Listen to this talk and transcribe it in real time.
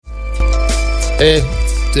Hey,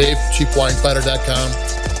 Dave, cheapwinefighter.com.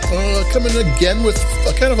 Coming again with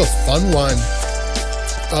a kind of a fun wine.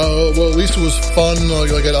 Well, at least it was fun,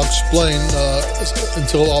 like I'll explain,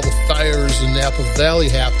 until all the fires in Napa Valley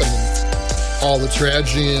happened and all the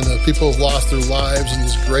tragedy and people have lost their lives and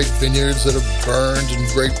these great vineyards that have burned and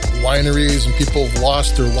great wineries and people have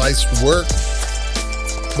lost their life's work.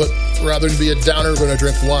 But rather than be a downer, we're going to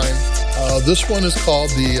drink wine. This one is called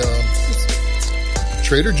the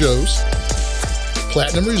Trader Joe's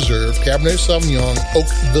Platinum Reserve Cabernet Sauvignon,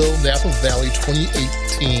 Oakville, Napa Valley,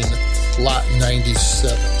 2018, Lot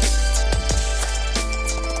 97.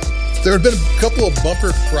 There had been a couple of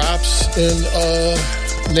bumper crops in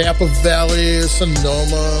Napa Valley,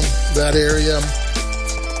 Sonoma, that area.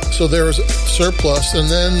 So there was a surplus, and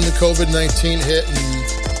then the COVID-19 hit,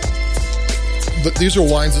 but these are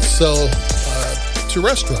wines that sell to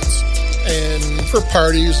restaurants and for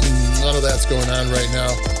parties, and none of that's going on right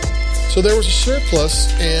now. So there was a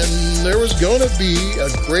surplus, and there was going to be a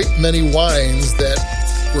great many wines that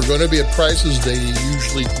were going to be at prices they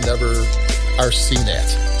usually never are seen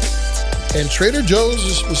at. And Trader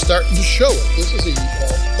Joe's was starting to show it. This is a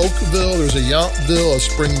Oakville, there's a Yountville, a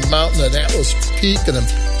Spring Mountain, an Atlas Peak, and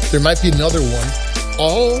there might be another one.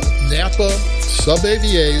 All Napa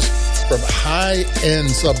sub-AVAs from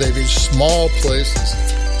high-end sub-AVAs, small places.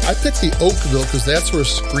 I picked the Oakville because that's where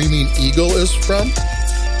Screaming Eagle is from.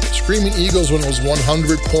 Screaming Eagle is one of those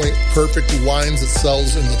 100-point perfect wines that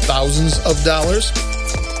sells in the thousands of dollars.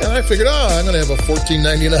 And I figured, I'm going to have a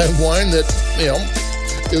 $14.99 wine that,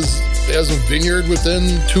 has a vineyard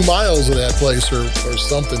within 2 miles of that place or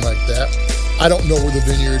something like that. I don't know where the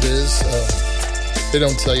vineyard is. They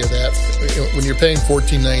don't tell you that. When you're paying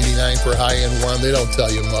 $14.99 for a high-end wine, they don't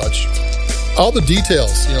tell you much. All the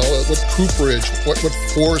details, what cooperage, what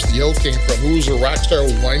forest the oak came from, who was a rock star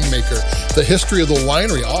winemaker, the history of the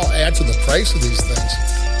winery, all add to the price of these things.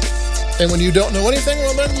 And when you don't know anything,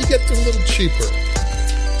 well, then you get them a little cheaper.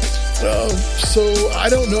 So I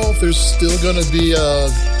don't know if there's still going to be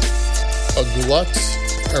a glut,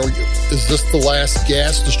 or is this the last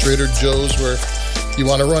gasp to Trader Joe's where you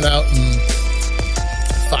want to run out and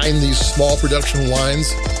find these small production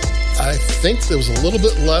wines? I think there was a little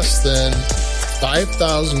bit less than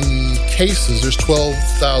 5,000 cases. There's 12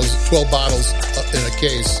 bottles in a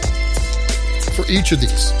case for each of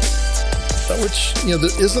these, which,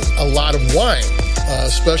 there isn't a lot of wine,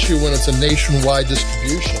 especially when it's a nationwide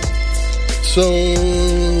distribution. So,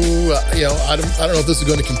 I don't know if this is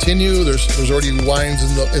going to continue. There's already wines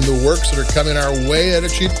in the works that are coming our way at a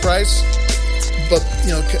cheap price, but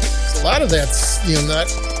a lot of that's not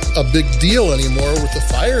a big deal anymore with the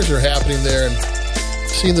fires are happening there and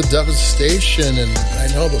seeing the devastation. And I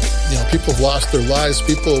know that people have lost their lives,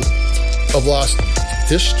 people have lost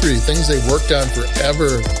history, things they worked on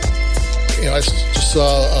forever. I just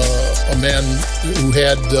saw a man who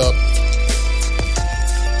had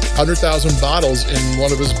 100,000 bottles in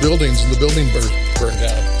one of his buildings, and the building burned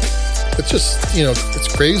down. It's just,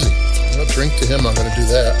 it's crazy. Drink to him, I'm going to do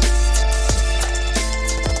that.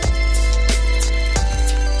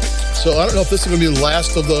 So I don't know if this is going to be the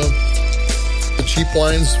last of the cheap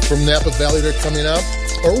wines from Napa Valley that are coming out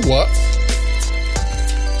or what.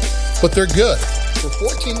 But they're good. For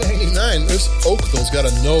 $14.99, this Oakville's got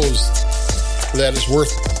a nose that is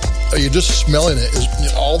worth, you just smelling it,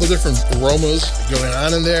 is all the different aromas going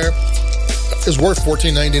on in there is worth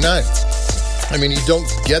 $14.99. I mean, you don't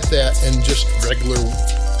get that in just regular.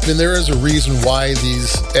 I mean, there is a reason why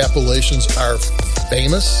these appellations are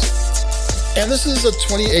famous. And this is a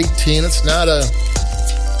 2018. It's not a,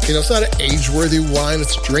 it's not an age-worthy wine.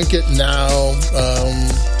 It's drink it now.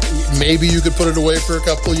 Maybe you could put it away for a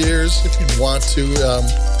couple of years if you'd want to,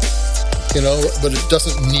 but it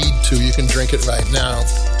doesn't need to. You can drink it right now.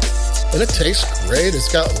 And it tastes great.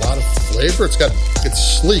 It's got a lot of flavor.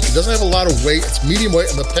 It's sleek. It doesn't have a lot of weight. It's medium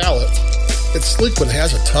weight on the palate. It's sleek, but it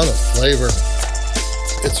has a ton of flavor.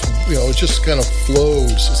 It's, it just kind of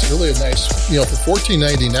flows. It's really a nice, for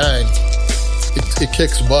 $14.99. It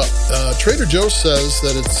kicks butt. Trader Joe's says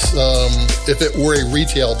that it's, if it were a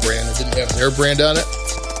retail brand, it didn't have their brand on it,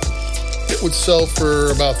 it would sell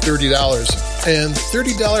for about $30. And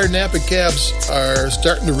 $30 Napa cabs are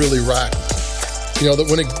starting to really rock. That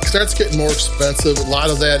when it starts getting more expensive, a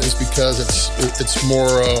lot of that is because it's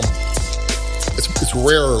more, it's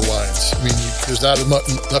rarer wines. I mean, there's not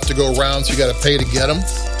enough to go around, so you got to pay to get them.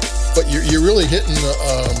 But you're really hitting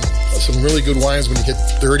some really good wines when you hit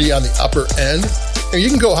 30 on the upper end. And you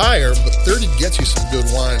can go higher, but 30 gets you some good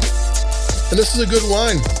wine. And this is a good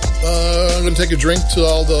wine. I'm going to take a drink to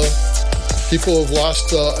all the people who have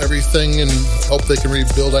lost everything and hope they can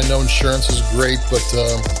rebuild. I know insurance is great, but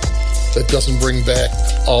that doesn't bring back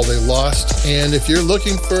all they lost. And if you're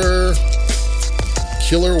looking for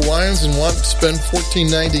killer wines and want to spend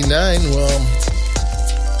 $14.99, well,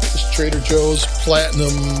 this Trader Joe's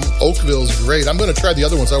Platinum Oakville is great. I'm going to try the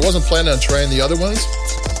other ones. I wasn't planning on trying the other ones,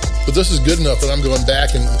 but this is good enough that I'm going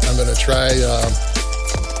back and I'm going to try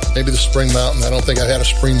maybe the Spring Mountain. I don't think I've had a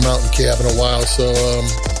Spring Mountain cab in a while. So,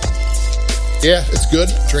 yeah, it's good.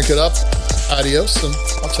 Drink it up. Adios, and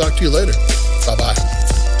I'll talk to you later. Bye-bye.